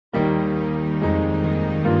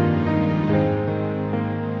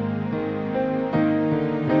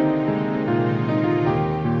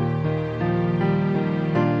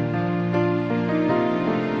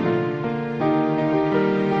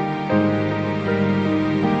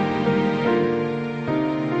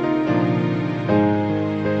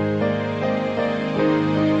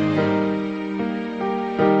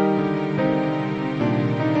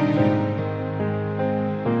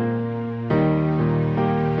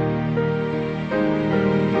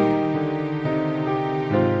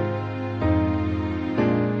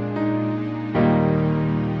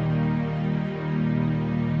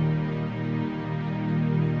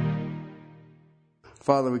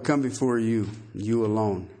Father, we come before you, you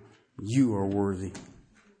alone. You are worthy.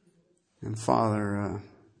 And Father,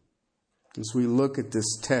 as we look at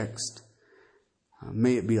this text,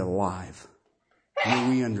 may it be alive. May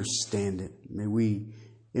we understand it. May we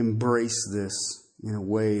embrace this in a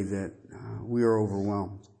way that we are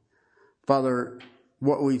overwhelmed. Father,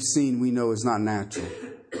 what we've seen we know is not natural.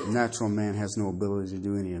 Natural man has no ability to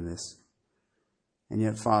do any of this. And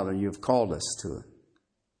yet, Father, you have called us to it.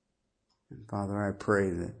 And Father, I pray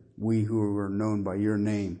that we who are known by your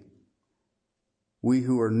name, we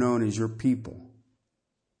who are known as your people,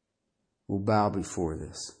 will bow before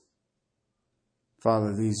this.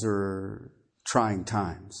 Father, these are trying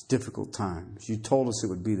times, difficult times. You told us it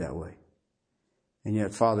would be that way. And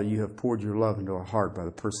yet, Father, you have poured your love into our heart by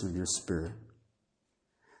the person of your Spirit.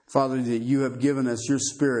 Father, that you have given us your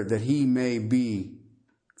Spirit that he may be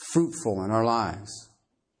fruitful in our lives.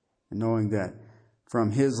 And knowing that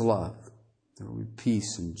from his love, there will be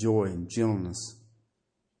peace and joy and gentleness.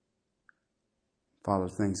 Father,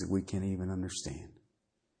 things that we can't even understand.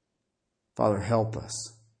 Father, help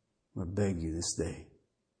us. I beg you this day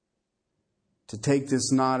to take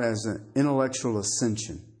this not as an intellectual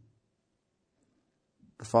ascension,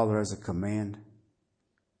 but Father, as a command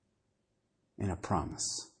and a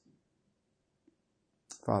promise.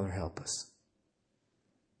 Father, help us.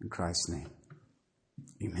 In Christ's name,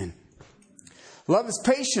 amen. Love is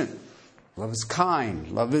patient. Love is kind.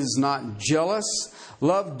 Love is not jealous.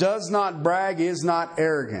 Love does not brag, is not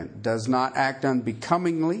arrogant, does not act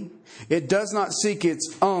unbecomingly. It does not seek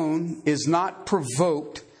its own, is not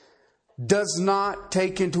provoked, does not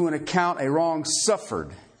take into an account a wrong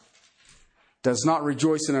suffered, does not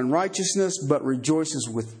rejoice in unrighteousness, but rejoices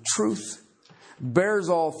with truth, bears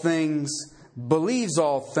all things, believes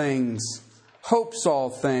all things, hopes all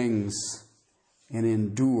things, and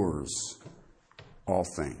endures all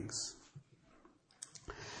things.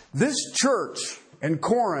 This church in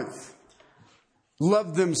Corinth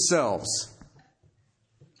loved themselves.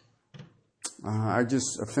 I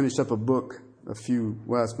finished up a book it's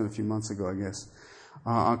been a few months ago, I guess,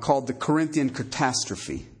 called The Corinthian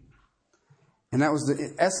Catastrophe. And that was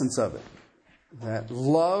the essence of it. That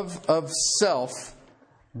love of self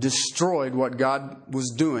destroyed what God was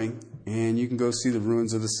doing, and you can go see the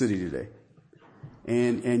ruins of the city today.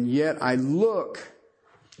 And yet I look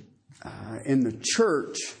in the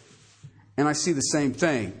church, and I see the same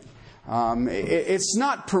thing. It's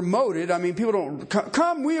not promoted. I mean, people don't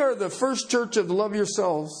come. We are the first church of the love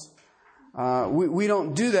yourselves. We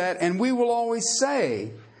don't do that, and we will always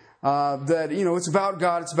say that it's about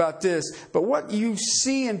God, it's about this. But what you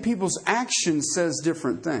see in people's actions says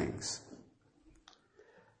different things.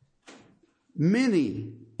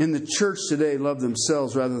 Many in the church today love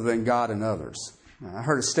themselves rather than God and others. I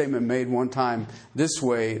heard a statement made one time this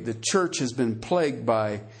way: the church has been plagued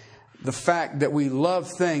by the fact that we love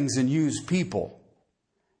things and use people.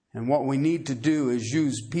 And what we need to do is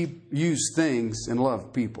use things and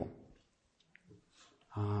love people.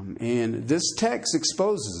 And this text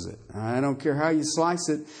exposes it. I don't care how you slice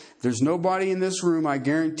it. There's nobody in this room, I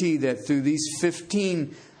guarantee, that through these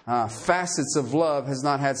 15 facets of love has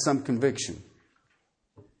not had some conviction.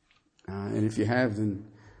 And if you haven't,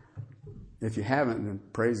 then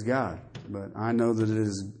praise God. But I know that it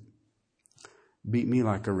has beat me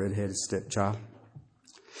like a red-headed stepchild.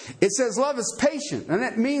 It says love is patient, and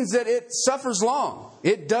that means that it suffers long.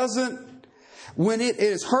 It doesn't, when it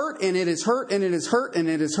is hurt, and it is hurt, and it is hurt, and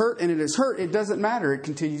it is hurt, and it is hurt, it doesn't matter. It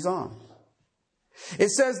continues on. It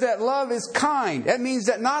says that love is kind. That means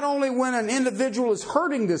that not only when an individual is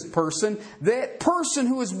hurting this person, that person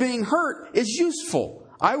who is being hurt is useful.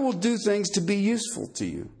 I will do things to be useful to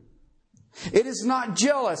you. It is not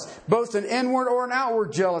jealous, both an inward or an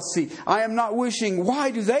outward jealousy. I am not wishing, why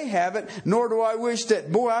do they have it? Nor do I wish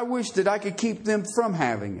that, I wish that I could keep them from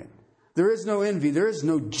having it. There is no envy. There is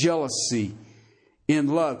no jealousy in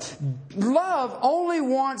love. Love only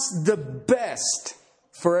wants the best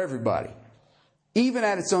for everybody, even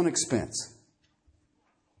at its own expense.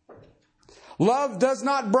 Love does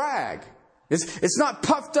not brag. It's not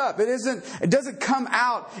puffed up. It doesn't come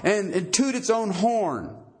out and toot its own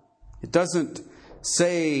horn. It doesn't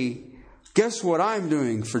say, guess what I'm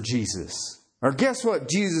doing for Jesus? Or guess what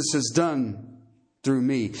Jesus has done through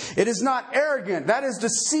me? It is not arrogant. That is the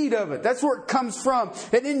seed of it. That's where it comes from.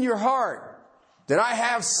 And in your heart, that I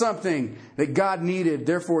have something that God needed.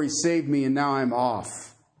 Therefore He saved me, and now I'm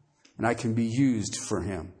off. And I can be used for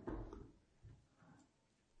Him.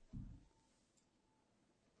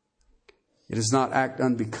 It does not act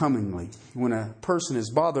unbecomingly. When a person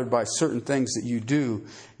is bothered by certain things that you do,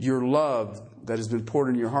 your love that has been poured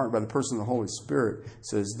in your heart by the person of the Holy Spirit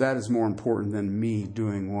says that is more important than me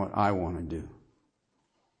doing what I want to do.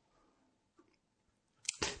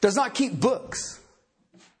 Does not keep books.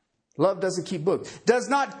 Love doesn't keep books. Does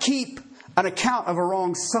not keep an account of a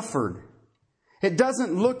wrong suffered. It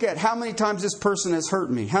doesn't look at how many times this person has hurt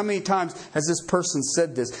me. How many times has this person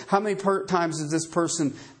said this? How many times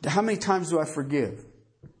do I forgive?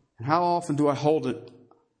 And how often do I hold it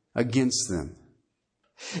against them?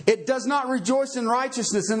 It does not rejoice in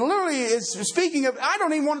righteousness. And literally it's speaking of, I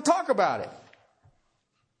don't even want to talk about it.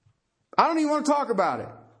 I don't even want to talk about it.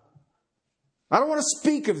 I don't want to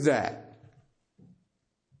speak of that.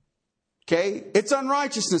 Okay, it's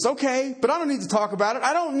unrighteousness. Okay, but I don't need to talk about it.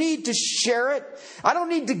 I don't need to share it. I don't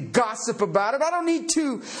need to gossip about it. I don't need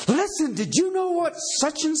to, listen, did you know what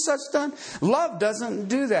such and such done? Love doesn't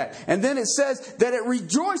do that. And then it says that it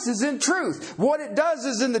rejoices in truth. What it does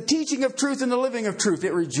is in the teaching of truth and the living of truth,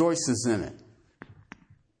 it rejoices in it.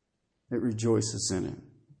 It rejoices in it.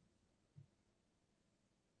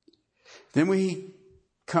 Then we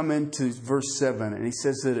come into verse 7 and he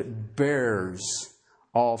says that it bears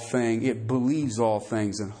all things, it believes all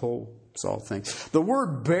things and hopes all things. The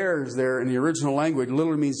word bears there in the original language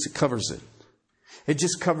literally means it covers it. It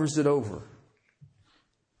just covers it over.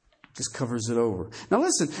 Just covers it over. Now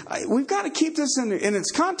listen, we've got to keep this in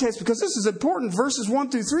its context because this is important. Verses 1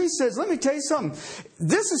 through 3 says, let me tell you something.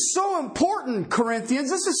 This is so important, Corinthians.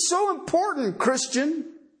 This is so important, Christian,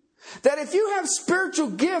 that if you have spiritual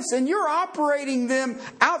gifts and you're operating them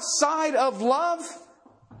outside of love,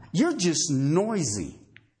 you're just noisy.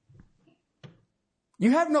 You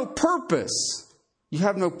have no purpose. You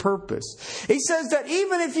have no purpose. He says that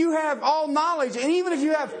even if you have all knowledge and even if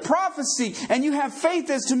you have prophecy and you have faith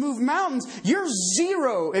as to move mountains, you're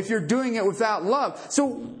zero if you're doing it without love.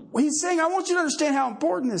 So he's saying, I want you to understand how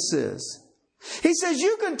important this is. He says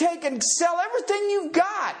you can take and sell everything you've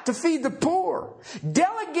got to feed the poor.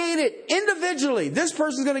 Delegate it individually. This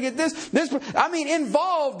person's going to get this.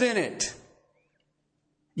 Involved in it.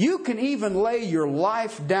 You can even lay your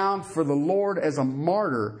life down for the Lord as a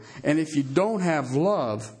martyr. And if you don't have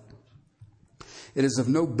love, it is of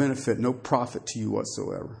no benefit, no profit to you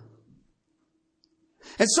whatsoever.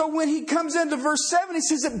 And so when he comes into verse 7, he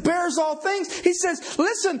says it bears all things. He says,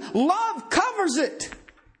 listen, love covers it.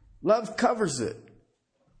 Love covers it.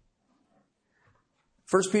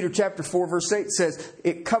 1 Peter chapter 4 verse 8 says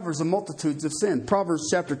it covers the multitudes of sin. Proverbs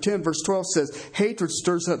chapter 10 verse 12 says hatred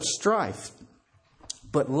stirs up strife.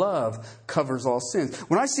 But love covers all sins.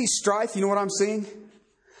 When I see strife, you know what I'm seeing?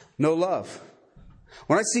 No love.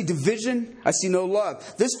 When I see division, I see no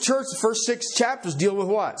love. This church, the first 6 chapters deal with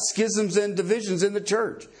what? Schisms and divisions in the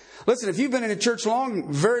church. Listen, if you've been in the church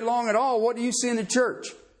very long at all, what do you see in the church?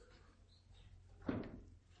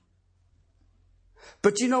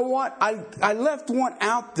 But you know what? I left one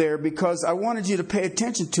out there because I wanted you to pay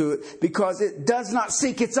attention to it because it does not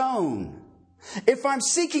seek its own. If I'm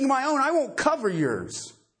seeking my own, I won't cover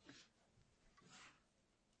yours.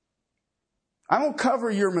 I won't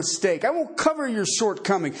cover your mistake. I won't cover your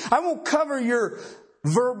shortcoming. I won't cover your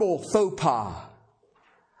verbal faux pas.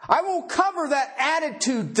 I won't cover that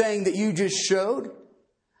attitude thing that you just showed.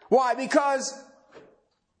 Why? Because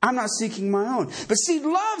I'm not seeking my own. But see,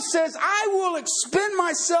 love says, I will expend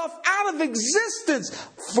myself out of existence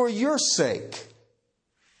for your sake.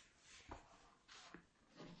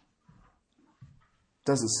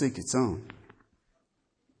 Doesn't seek its own.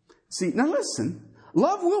 See, now listen.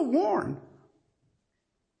 Love will warn.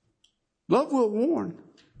 Love will warn.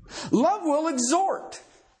 Love will exhort.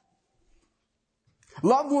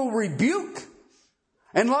 Love will rebuke.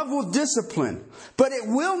 And love will discipline. But it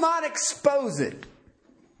will not expose it.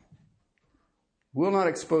 Will not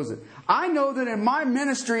expose it. I know that in my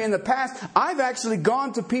ministry in the past, I've actually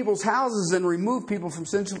gone to people's houses and removed people from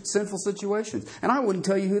sinful situations. And I wouldn't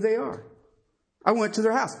tell you who they are. I went to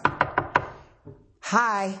their house.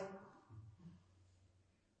 Hi.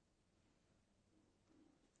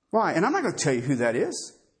 Why? And I'm not going to tell you who that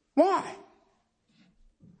is. Why?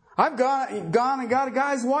 I've gone and got a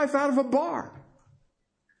guy's wife out of a bar.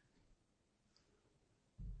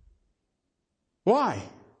 Why?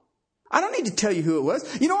 I don't need to tell you who it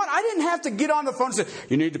was. You know what? I didn't have to get on the phone and say,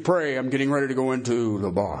 you need to pray. I'm getting ready to go into the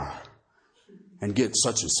bar and get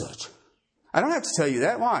such and such. I don't have to tell you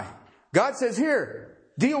that. Why? God says, here,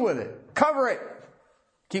 deal with it. Cover it.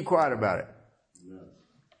 Keep quiet about it.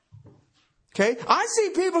 Okay? I see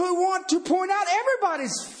people who want to point out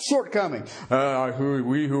everybody's shortcoming.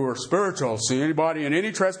 We who are spiritual see anybody in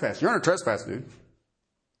any trespass. You're in a trespass, dude.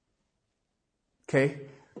 Okay?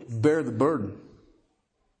 Bear the burden.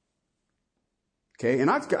 Okay?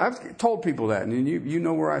 And I've told people that, and you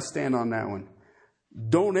know where I stand on that one.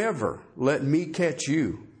 Don't ever let me catch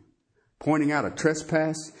you pointing out a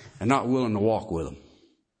trespass and not willing to walk with them.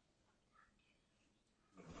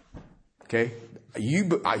 Okay?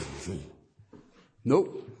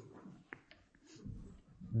 Nope.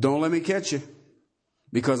 Don't let me catch you,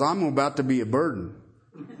 because I'm about to be a burden.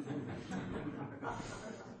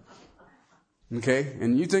 Okay?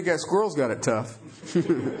 And you think that squirrel's got it tough.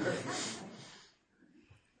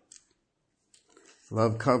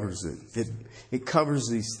 Love covers it. It covers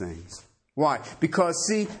these things. Why? Because,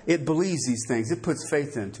 see, it believes these things. It puts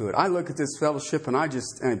faith into it. I look at this fellowship and I'm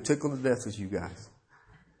tickled to death with you guys.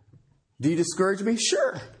 Do you discourage me?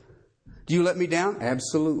 Sure. Do you let me down?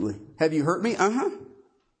 Absolutely. Have you hurt me? Uh-huh.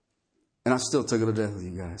 And I'm still tickled to death with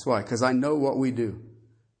you guys. Why? Because I know what we do.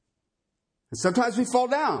 And sometimes we fall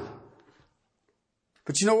down.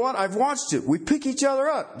 But you know what? I've watched it. We pick each other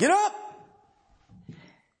up. Get up!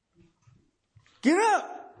 Get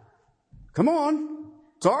up! Come on.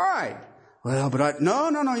 It's all right. Well, but no,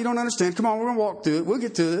 you don't understand. Come on, we're going to walk through it. We'll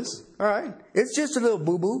get through this. All right. It's just a little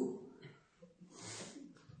boo-boo.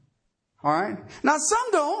 All right. Now,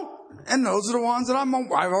 some don't. And those are the ones that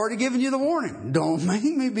I've already given you the warning. Don't make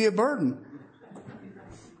me be a burden.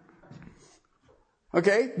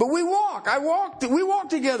 Okay. But we walk. We walk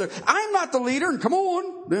together. I'm not the leader. And come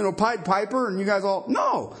on. Pied Piper and you guys all.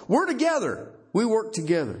 No. We're together. We work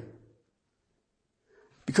together.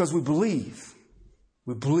 Because we believe.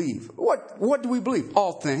 We believe. What do we believe?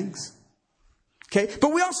 All things. Okay?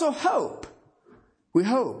 But we also hope. We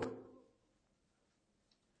hope.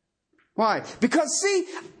 Why? Because, see,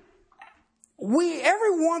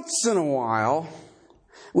 every once in a while,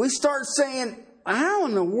 we start saying, how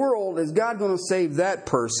in the world is God going to save that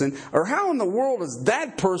person? Or how in the world is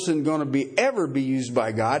that person going to ever be used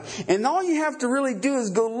by God? And all you have to really do is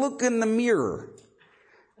go look in the mirror.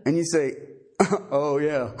 And you say, oh,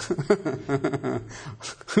 yeah.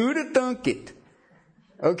 Who'd have thunk it?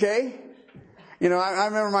 Okay? I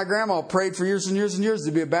remember my grandma prayed for years and years and years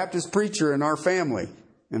to be a Baptist preacher in our family.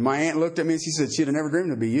 And my aunt looked at me and she said, she'd have never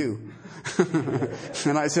dreamed to be you.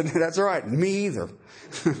 And I said, that's all right. Me either.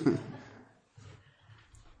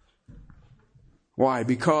 Why?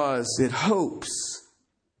 Because it hopes.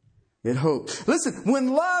 It hopes. Listen, when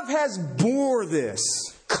love has bore this,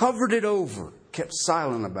 covered it over, kept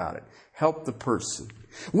silent about it, helped the person.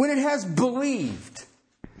 When it has believed,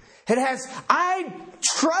 I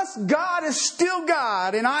trust God is still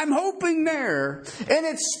God and I'm hoping there, and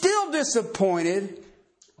it's still disappointed.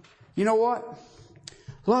 You know what?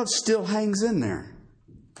 Love still hangs in there.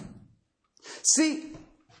 See,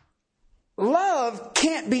 love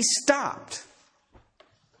can't be stopped.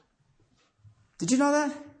 Did you know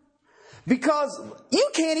that? Because you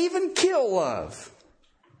can't even kill love.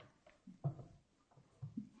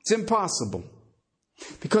 It's impossible.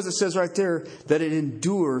 Because it says right there that it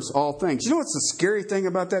endures all things. You know what's the scary thing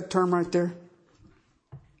about that term right there?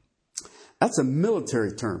 That's a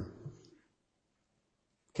military term.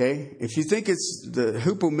 Okay? If you think it's the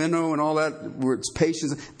hupomeno and all that, where it's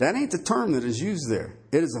patience, that ain't the term that is used there.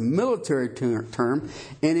 It is a military term,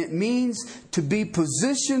 and it means to be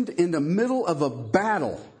positioned in the middle of a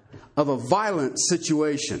battle, of a violent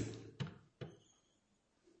situation.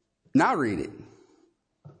 Now read it.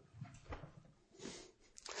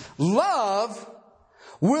 Love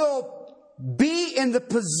will be in the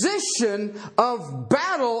position of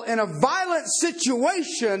battle in a violent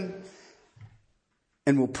situation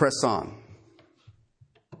and will press on.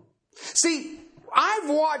 See, I've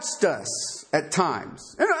watched us at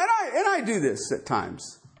times, and I do this at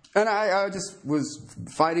times, and I just was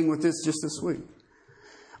fighting with this just this week.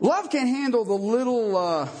 Love can handle the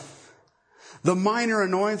little, the minor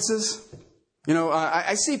annoyances.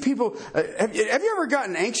 I see people. Have you ever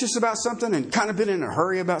gotten anxious about something and kind of been in a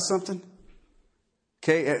hurry about something?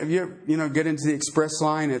 Okay, have you get into the express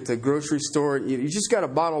line at the grocery store? You just got a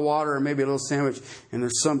bottle of water or maybe a little sandwich, and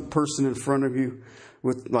there's some person in front of you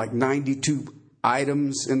with like 92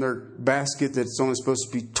 items in their basket that's only supposed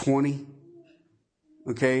to be 20.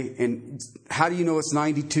 Okay, and how do you know it's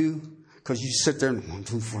 92? Because you sit there and 1,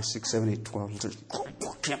 2, 4, 6, 7, 8, 12, 13. Oh,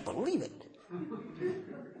 I can't believe it.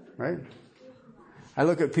 Right? I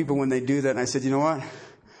look at people when they do that and I said, you know what?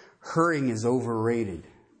 Hurrying is overrated.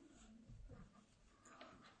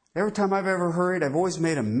 Every time I've ever hurried, I've always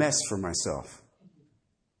made a mess for myself.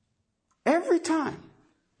 Every time.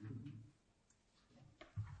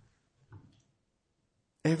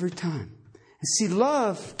 Every time. And see,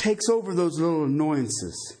 love takes over those little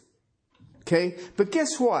annoyances. Okay? But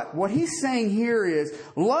guess what? What he's saying here is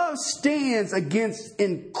love stands against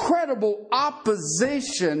incredible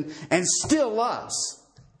opposition and still loves.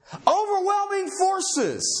 Overwhelming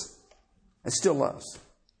forces. It still loves.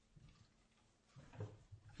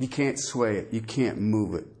 You can't sway it. You can't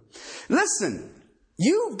move it. Listen,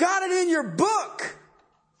 you've got it in your book.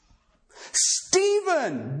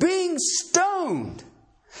 Stephen, being stoned,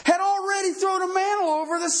 had already thrown a mantle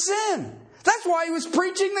over the sin. That's why he was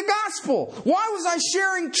preaching the gospel. Why was I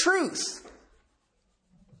sharing truth?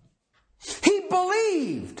 He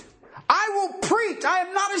believed. I will preach. I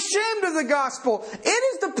am not ashamed of the gospel. It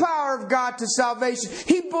is the power of God to salvation.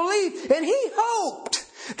 He believed and he hoped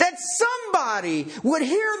that somebody would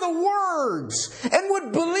hear the words and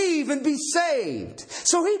would believe and be saved.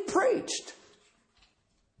 So he preached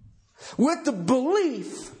with the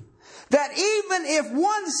belief that even if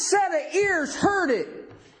one set of ears heard it,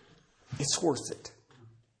 it's worth it.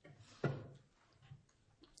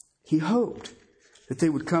 He hoped that they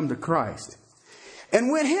would come to Christ. And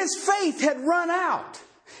when his faith had run out,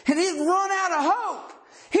 and he'd run out of hope,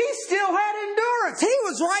 he still had endurance. He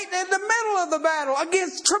was right in the middle of the battle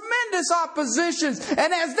against tremendous oppositions.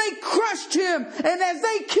 And as they crushed him, and as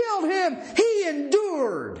they killed him, he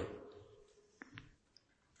endured.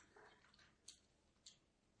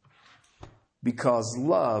 Because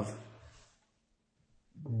love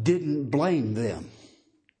didn't blame them.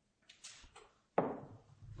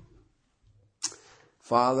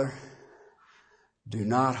 Father, do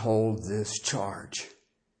not hold this charge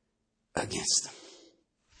against them.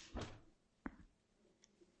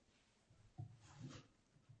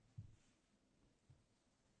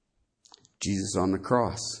 Jesus on the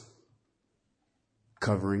cross,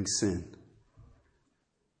 covering sin.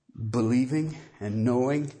 Believing and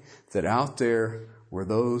knowing that out there were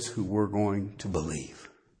those who were going to believe.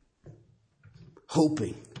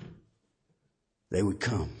 Hoping they would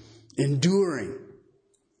come. Enduring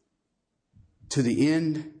to the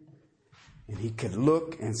end. And he could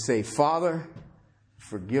look and say, Father,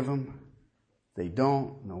 forgive them. They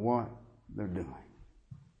don't know what they're doing.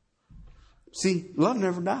 See, love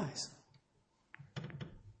never dies.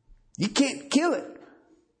 You can't kill it.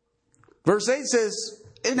 Verse 8 says,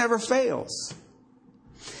 it never fails.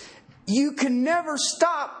 You can never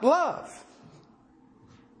stop love.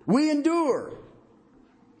 We endure.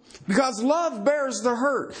 Because love bears the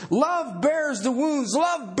hurt. Love bears the wounds.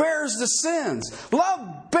 Love bears the sins.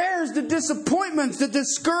 Love bears the disappointments, the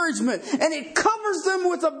discouragement. And it covers them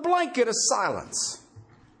with a blanket of silence.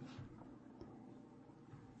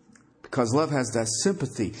 Because love has that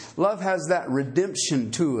sympathy. Love has that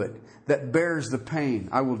redemption to it that bears the pain.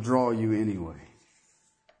 I will draw you anyway.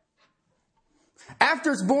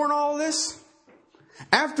 After it's borne all this,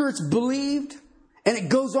 after it's believed, and it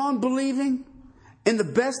goes on believing in the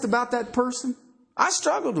best about that person, I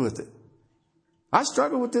struggled with it. I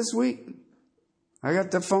struggled with this week. I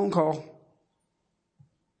got that phone call.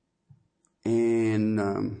 And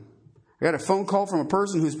I got a phone call from a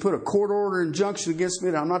person who's put a court order injunction against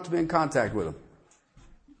me that I'm not to be in contact with them.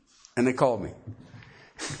 And they called me.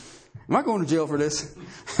 Am I going to jail for this?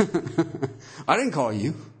 I didn't call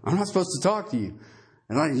you. I'm not supposed to talk to you.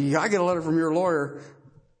 And I get a letter from your lawyer.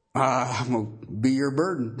 I'm going to be your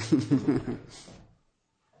burden.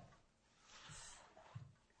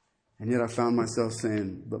 And yet I found myself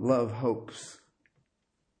saying, but love hopes.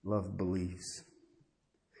 Love believes.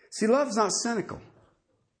 See, love's not cynical.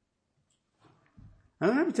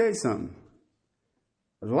 And let me tell you something.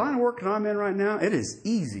 The line of work that I'm in right now, it is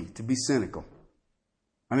easy to be cynical.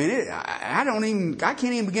 I mean, I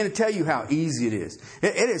can't even begin to tell you how easy it is.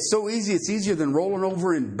 It is so easy, it's easier than rolling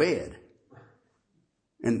over in bed.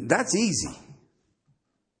 And that's easy.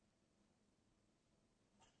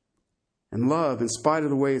 And love, in spite of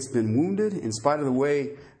the way it's been wounded, in spite of the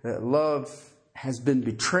way that love has been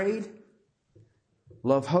betrayed,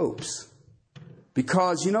 love hopes.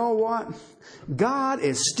 Because you know what? God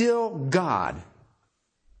is still God.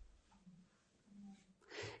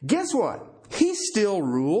 Guess what? He still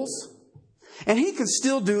rules. And he can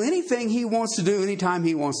still do anything he wants to do anytime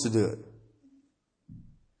he wants to do it.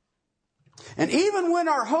 And even when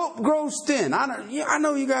our hope grows thin, I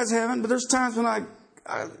know you guys haven't, but there's times when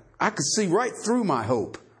I could see right through my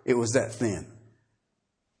hope. It was that thin.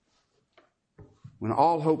 When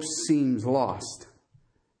all hope seems lost,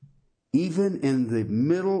 even in the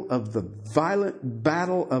middle of the violent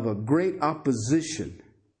battle of a great opposition,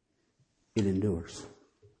 it endures.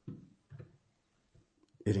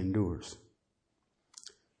 It endures.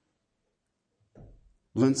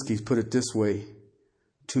 Linsky's put it this way: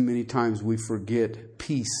 too many times we forget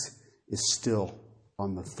peace is still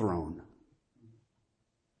on the throne.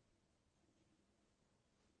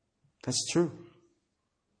 That's true.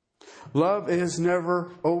 Love is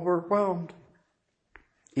never overwhelmed.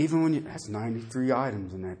 Even when that's 93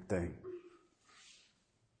 items in that thing.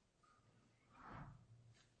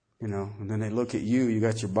 You know, and then they look at you. You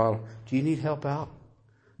got your bottle. Do you need help out?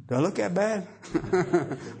 Do I look that bad?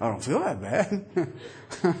 I don't feel that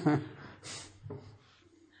bad.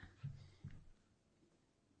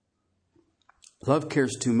 Love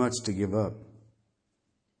cares too much to give up.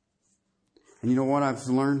 And you know what I've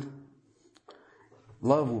learned?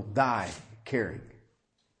 Love will die caring.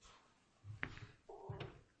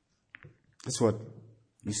 That's what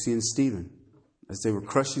you see in Stephen. As they were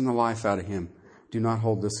crushing the life out of him, do not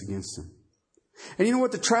hold this against him. And you know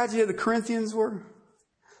what the tragedy of the Corinthians were? There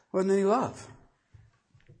wasn't any love.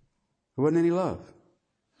 There wasn't any love.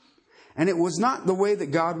 And it was not the way that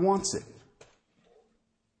God wants it.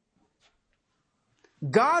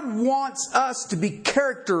 God wants us to be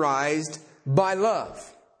characterized by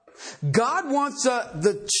love. God wants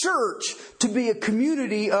the church to be a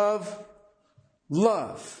community of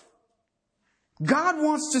love. God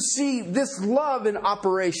wants to see this love in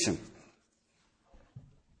operation.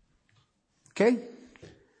 Okay?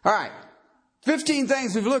 All right. 15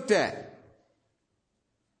 things we've looked at.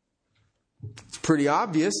 It's pretty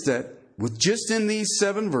obvious that with just in these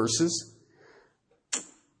 7 verses,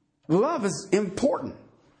 love is important.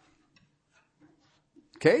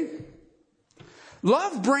 Okay?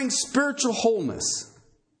 Love brings spiritual wholeness.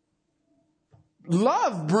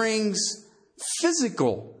 Love brings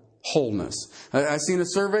physical wholeness. I seen a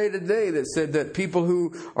survey today that said that people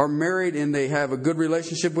who are married and they have a good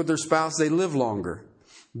relationship with their spouse, they live longer.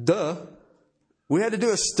 Duh. We had to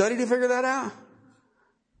do a study to figure that out?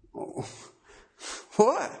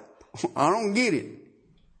 What? I don't get it.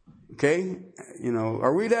 Okay? You know,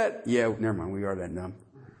 are we that? Yeah, never mind. We are that dumb.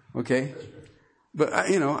 Okay? But,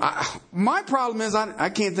 you know, my problem is I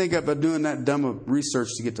can't think about doing that dumb of research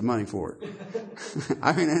to get the money for it.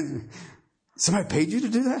 I mean, somebody paid you to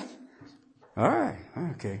do that? All right.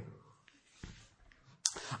 Okay.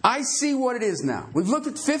 I see what it is now. We've looked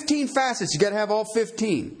at 15 facets. You got to have all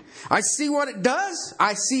 15. I see what it does.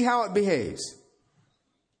 I see how it behaves.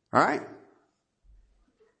 All right?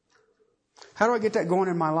 How do I get that going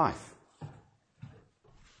in my life?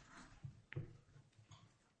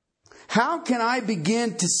 How can I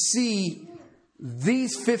begin to see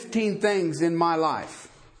these 15 things in my life?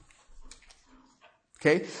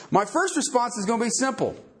 Okay. My first response is going to be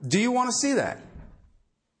simple. Do you want to see that?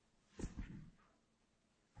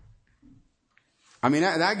 I mean,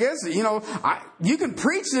 I guess, you know, you can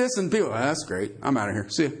preach this and people, that's great. I'm out of here.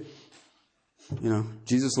 See you. You know,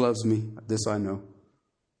 Jesus loves me. This I know.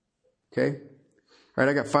 Okay. All right.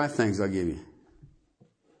 I got 5 things I'll give you.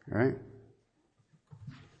 All right.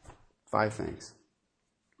 5 things.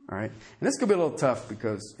 All right. And this could be a little tough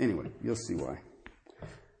because, anyway, you'll see why.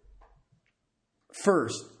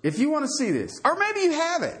 First, if you want to see this, or maybe you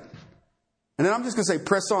have it, and then I'm just going to say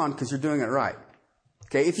press on because you're doing it right.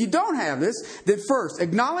 Okay. If you don't have this, then first,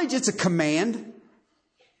 acknowledge it's a command.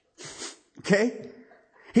 Okay.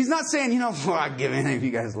 He's not saying, you know, well, I give in if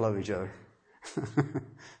you guys love each other.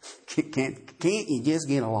 Can't you just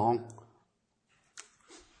get along?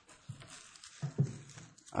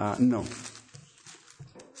 No.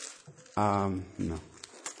 No.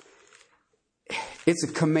 It's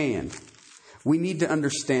a command. We need to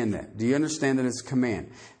understand that. Do you understand that it's a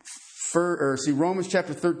command? See, Romans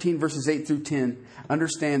chapter 13, verses 8 through 10.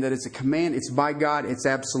 Understand that it's a command. It's by God. It's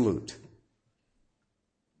absolute.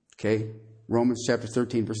 Okay? Romans chapter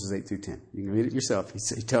 13, verses 8 through 10. You can read it yourself.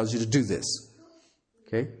 He tells you to do this.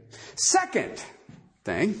 Okay? Second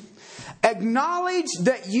thing, acknowledge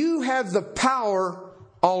that you have the power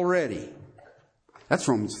already. That's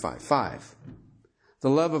Romans 5:5. The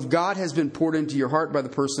love of God has been poured into your heart by the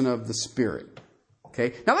person of the Spirit.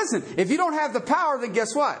 Okay? Now listen, if you don't have the power, then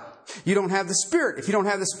guess what? You don't have the Spirit. If you don't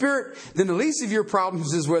have the Spirit, then the least of your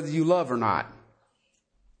problems is whether you love or not.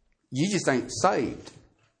 You just ain't saved.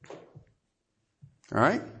 All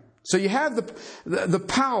right? So you have the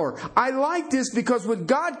power. I like this because when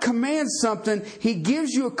God commands something, He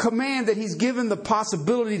gives you a command that He's given the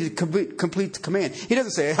possibility to complete the command. He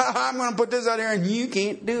doesn't say, I'm going to put this out here and you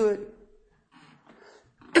can't do it.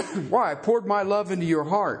 Why? I poured my love into your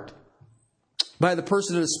heart by the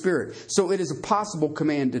person of the Spirit. So it is a possible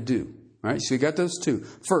command to do. All right? So you got those 2.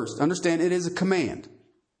 First, understand it is a command.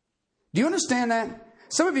 Do you understand that?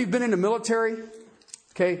 Some of you have been in the military.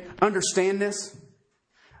 Okay? Understand this.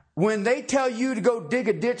 When they tell you to go dig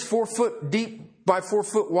a ditch 4 foot deep by 4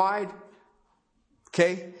 foot wide,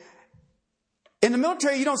 okay? In the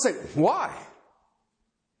military, you don't say, why?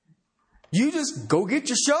 You just go get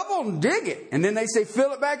your shovel and dig it. And then they say,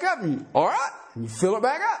 fill it back up. And, all right. And you fill it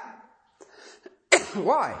back up.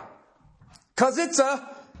 Why? Because it's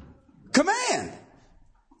a command.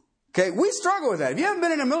 Okay, we struggle with that. If you haven't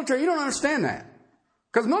been in the military, you don't understand that.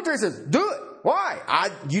 Because the military says, do it. Why?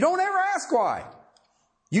 You don't ever ask why.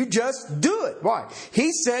 You just do it. Why?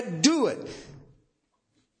 He said, do it.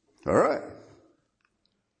 All right.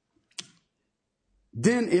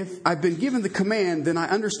 Then if I've been given the command, then I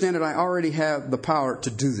understand that I already have the power to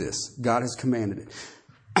do this. God has commanded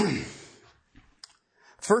it.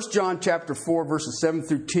 1 John chapter 4, verses 7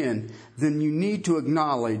 through 10, then you need to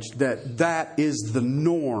acknowledge that that is the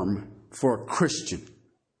norm for a Christian.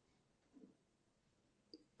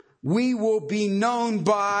 We will be known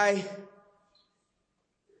by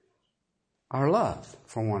our love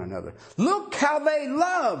for one another. Look how they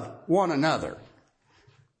love one another.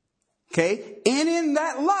 Okay? And in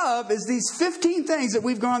that love is these 15 things that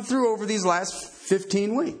we've gone through over these last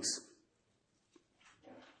 15 weeks.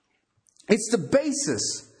 It's the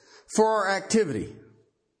basis for our activity.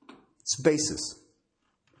 It's basis.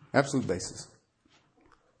 Absolute basis.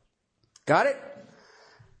 Got it?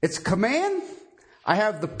 It's a command. I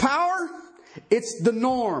have the power. It's the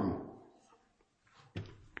norm.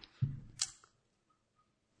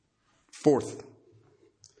 Fourth,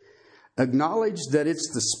 acknowledge that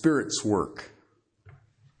it's the Spirit's work.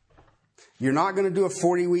 You're not going to do a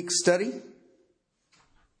 40-week study.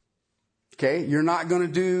 Okay? You're not going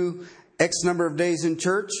to do X number of days in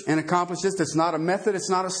church and accomplish this. It's not a method.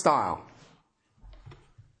 It's not a style.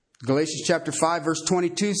 Galatians chapter 5, verse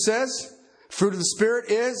 22 says, fruit of the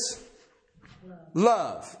Spirit is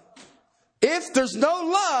love. If there's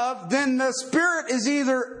no love, then the Spirit is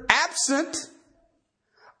either absent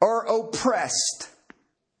or oppressed.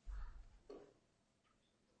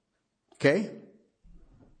 Okay?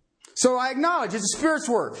 So I acknowledge it's the Spirit's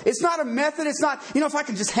work. It's not a method. It's not, if I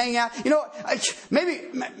can just hang out,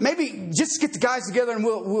 maybe just get the guys together and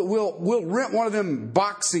we'll rent one of them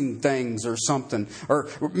boxing things or something. Or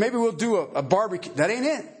maybe we'll do a barbecue. That ain't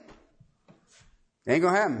it. Ain't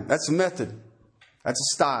gonna happen. That's a method. That's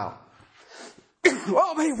a style.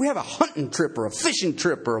 Well, maybe we have a hunting trip or a fishing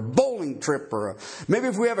trip or a bowling trip or maybe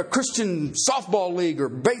if we have a Christian softball league or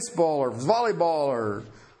baseball or volleyball or,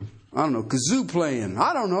 I don't know, kazoo playing.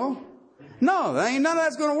 I don't know. No, none of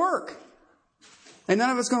that's going to work. Ain't none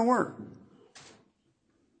of it's going to work.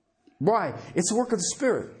 Why? It's the work of the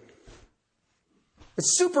Spirit.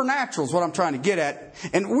 It's supernatural is what I'm trying to get at.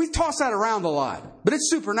 And we toss that around a lot. But it's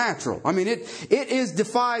supernatural. I mean, it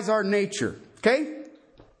defies our nature. Okay?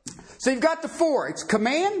 So you've got the four. It's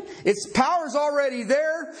command. Its power is already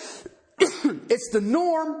there. It's the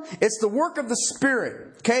norm. It's the work of the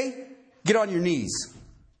Spirit. Okay? Get on your knees.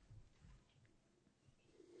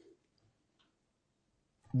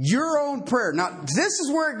 Your own prayer. Now, this is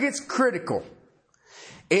where it gets critical.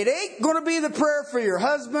 It ain't going to be the prayer for your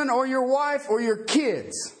husband or your wife or your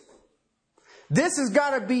kids. This has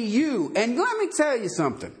got to be you. And let me tell you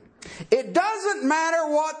something. It doesn't matter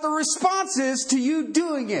what the response is to you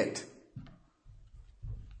doing it.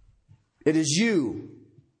 It is you.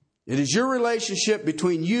 It is your relationship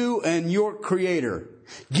between you and your Creator.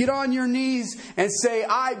 Get on your knees and say,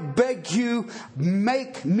 I beg you,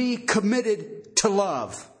 make me committed to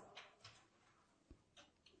love.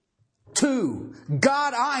 2,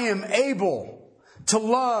 God, I am able to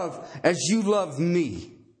love as you love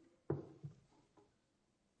me.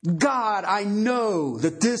 God, I know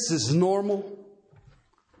that this is normal.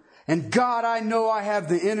 And God, I know I have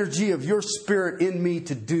the energy of your Spirit in me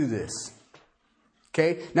to do this.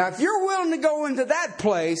 Okay? Now, if you're willing to go into that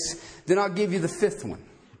place, then I'll give you the 5th one.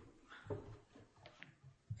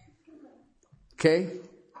 Okay?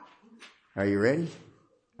 Are you ready?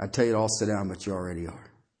 I tell you to all sit down, but you already are.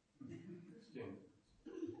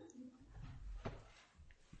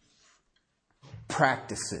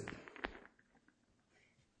 Practice it.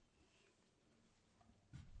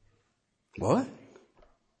 What?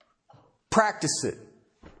 Practice it.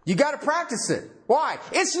 You got to practice it. Why?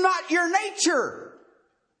 It's not your nature.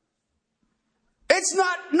 It's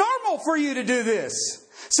not normal for you to do this.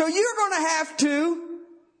 So you're going to have to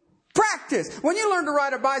practice. When you learned to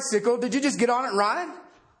ride a bicycle, did you just get on it and ride?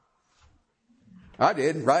 I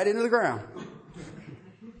did. Right into the ground.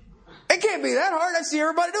 It can't be that hard. I see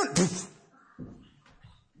everybody doing it.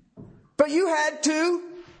 But you had to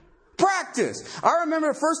practice. I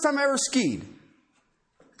remember the first time I ever skied.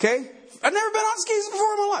 Okay? I've never been on skis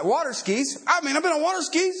before in my life. Water skis. I've been on water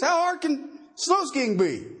skis. How hard can snow skiing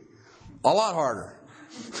be? A lot harder.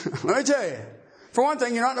 Let me tell you. For one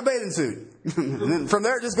thing, you're not in a bathing suit. And then from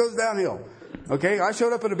there, it just goes downhill. Okay? I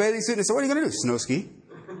showed up in a bathing suit and I said, what are you going to do? Snow ski?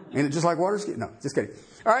 Ain't it just like water ski? No, just kidding.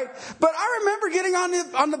 All right? But I remember getting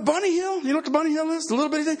on the bunny hill. You know what the bunny hill is? The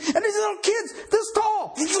little bitty thing. And these little kids, this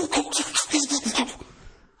tall.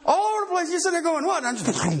 All over the place. You're sitting there going, what? And,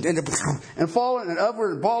 and falling and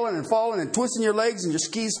upward and falling and falling and twisting your legs and your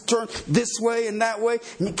skis turn this way and that way.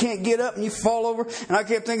 And you can't get up and you fall over. And I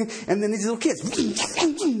kept thinking, and then these little kids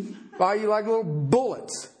by you like little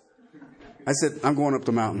bullets. I said, I'm going up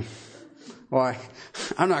the mountain. Why?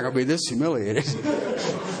 I'm not going to be this humiliated.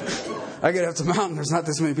 I get up the mountain. There's not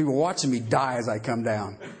this many people watching me die as I come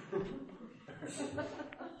down.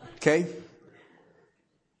 Okay?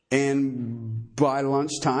 And by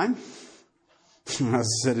lunchtime, I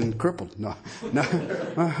was sitting crippled. No.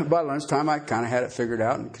 By lunchtime, I kind of had it figured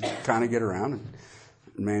out and could kind of get around and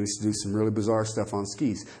managed to do some really bizarre stuff on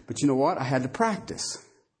skis. But you know what? I had to practice.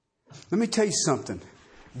 Let me tell you something.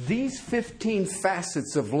 These 15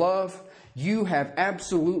 facets of love, you have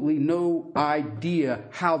absolutely no idea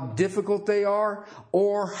how difficult they are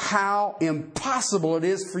or how impossible it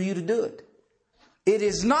is for you to do it. It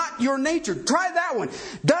is not your nature. Try that one.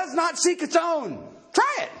 Does not seek its own.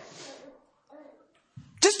 Try it.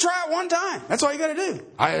 Just try it one time. That's all you got to do.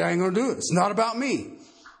 I ain't going to do it. It's not about me.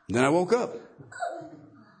 And then I woke up.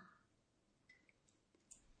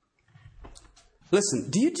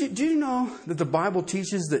 Listen, do you know that the Bible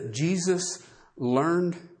teaches that Jesus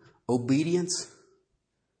learned obedience?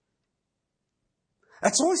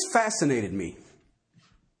 That's always fascinated me.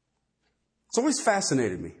 It's always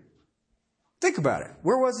fascinated me. Think about it.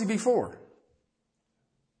 Where was he before?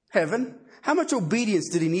 Heaven. How much obedience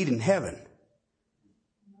did he need in heaven?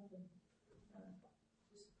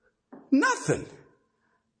 Nothing.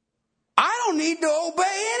 I don't need to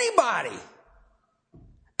obey anybody.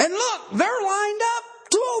 And look, they're lined up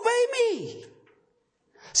to obey me.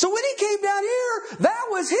 So when he came down here, that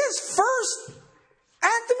was his first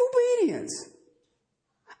act of obedience.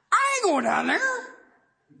 I ain't going down there.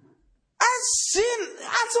 That's sin.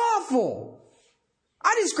 That's awful.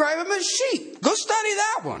 I describe him as sheep. Go study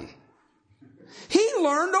that one. He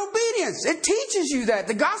learned obedience. It teaches you that.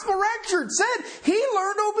 The gospel record said he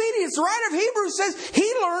learned obedience. The writer of Hebrews says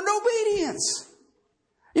he learned obedience.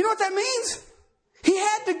 You know what that means? He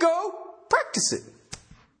had to go practice it.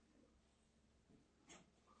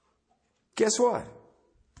 Guess what?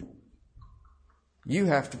 You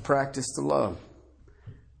have to practice the love.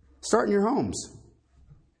 Start in your homes.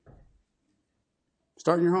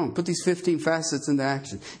 Start in your home. Put these 15 facets into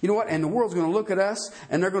action. You know what? And the world's going to look at us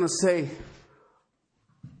and they're going to say,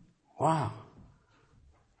 wow,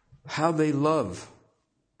 how they love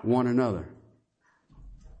one another.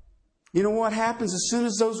 You know what happens as soon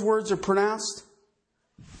as those words are pronounced?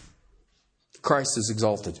 Christ is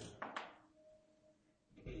exalted.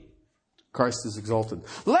 Christ is exalted.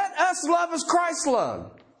 Let us love as Christ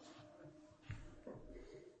loved.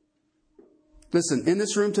 Listen, in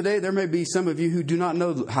this room today, there may be some of you who do not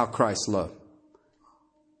know how Christ loved.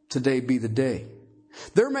 Today be the day.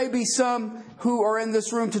 There may be some who are in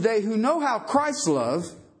this room today who know how Christ loved,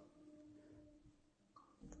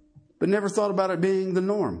 but never thought about it being the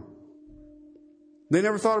norm. They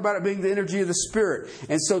never thought about it being the energy of the Spirit.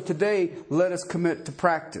 And so today, let us commit to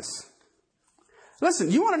practice. Listen,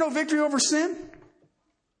 you want to know victory over sin?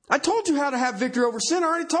 I told you how to have victory over sin. I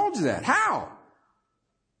already told you that. How?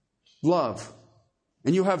 Love.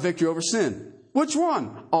 And you'll have victory over sin. Which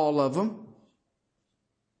one? All of them.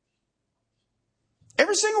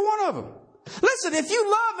 Every single one of them. Listen, if you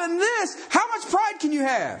love in this, how much pride can you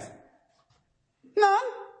have? None.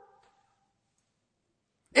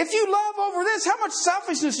 If you love over this, how much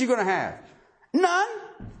selfishness are you going to have? None.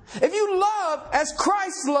 If you love as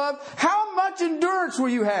Christ loved, how much endurance will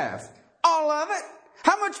you have? All of it.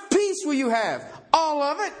 How much peace will you have? All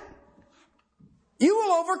of it. You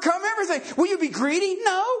will overcome everything. Will you be greedy?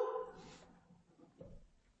 No.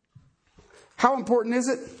 How important is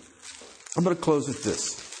it? I'm going to close with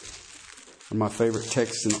this. One of my favorite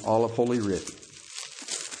texts in all of Holy Writ.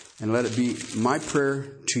 And let it be my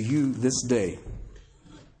prayer to you this day.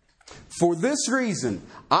 For this reason,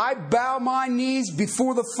 I bow my knees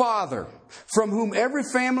before the Father, from whom every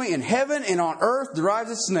family in heaven and on earth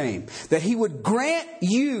derives its name, that He would grant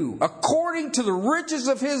you, according to the riches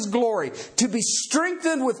of His glory, to be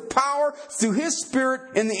strengthened with power through His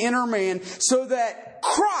Spirit in the inner man, so that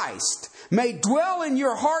Christ may dwell in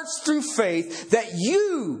your hearts through faith, that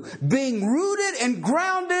you, being rooted and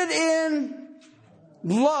grounded in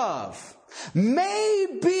love,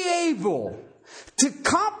 may be able to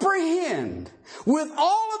comprehend with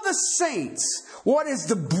all of the saints what is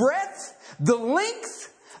the breadth, the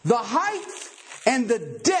length, the height, and the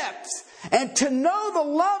depth, and to know the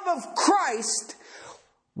love of Christ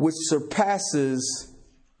which surpasses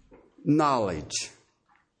knowledge,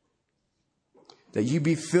 that you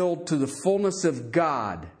be filled to the fullness of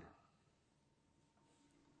God.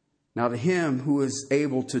 Now to him who is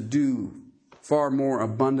able to do far more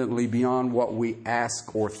abundantly beyond what we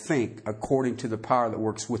ask or think, according to the power that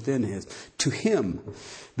works within us, to him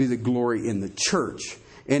be the glory in the church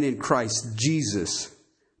and in Christ Jesus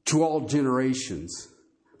to all generations,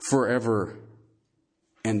 forever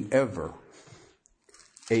and ever.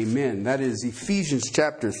 Amen. That is Ephesians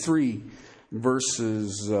chapter 3,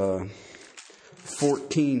 verses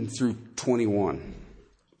 14 through 21.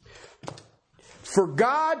 For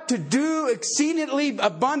God to do exceedingly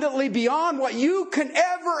abundantly beyond what you can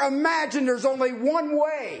ever imagine, there's only one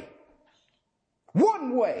way.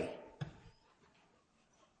 One way.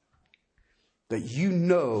 That you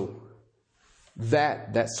know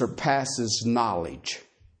that surpasses knowledge.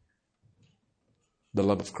 The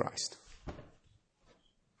love of Christ.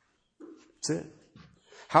 That's it.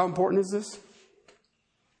 How important is this?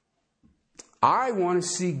 I want to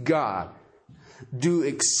see God do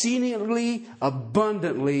exceedingly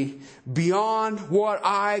abundantly beyond what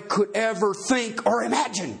I could ever think or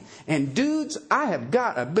imagine. And dudes, I have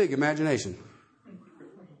got a big imagination.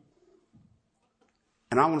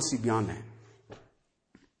 And I want to see beyond that.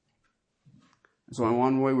 So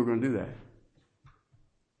one way we're going to do that.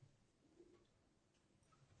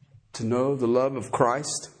 To know the love of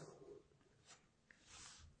Christ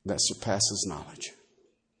that surpasses knowledge.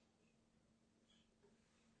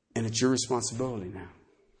 And it's your responsibility now.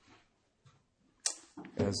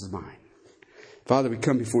 As is mine. Father, we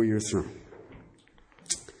come before your throne.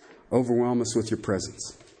 Overwhelm us with your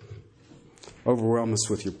presence. Overwhelm us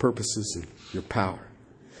with your purposes and your power.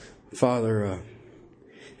 Father,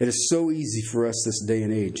 it is so easy for us this day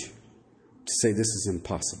and age to say this is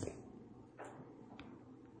impossible.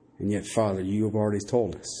 And yet, Father, you have already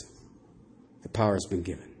told us the power has been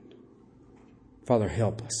given. Father,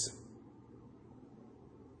 help us.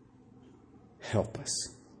 Help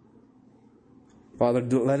us. Father,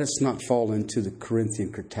 let us not fall into the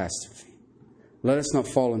Corinthian catastrophe. Let us not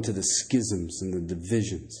fall into the schisms and the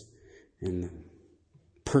divisions and the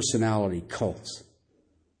personality cults.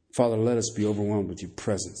 Father, let us be overwhelmed with your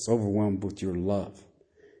presence, overwhelmed with your love.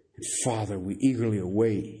 And Father, we eagerly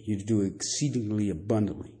await you to do exceedingly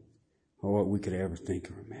abundantly or what we could ever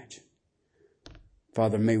think or imagine.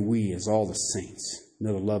 Father, may we, as all the saints,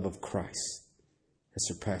 know the love of Christ that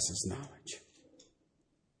surpasses knowledge.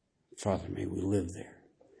 Father, may we live there.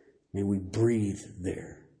 May we breathe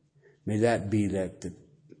there. May that be that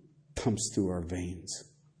pumps through our veins.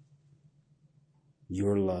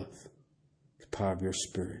 Your love, the power of your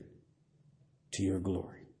Spirit, to your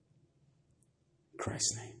glory. In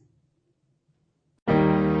Christ's name.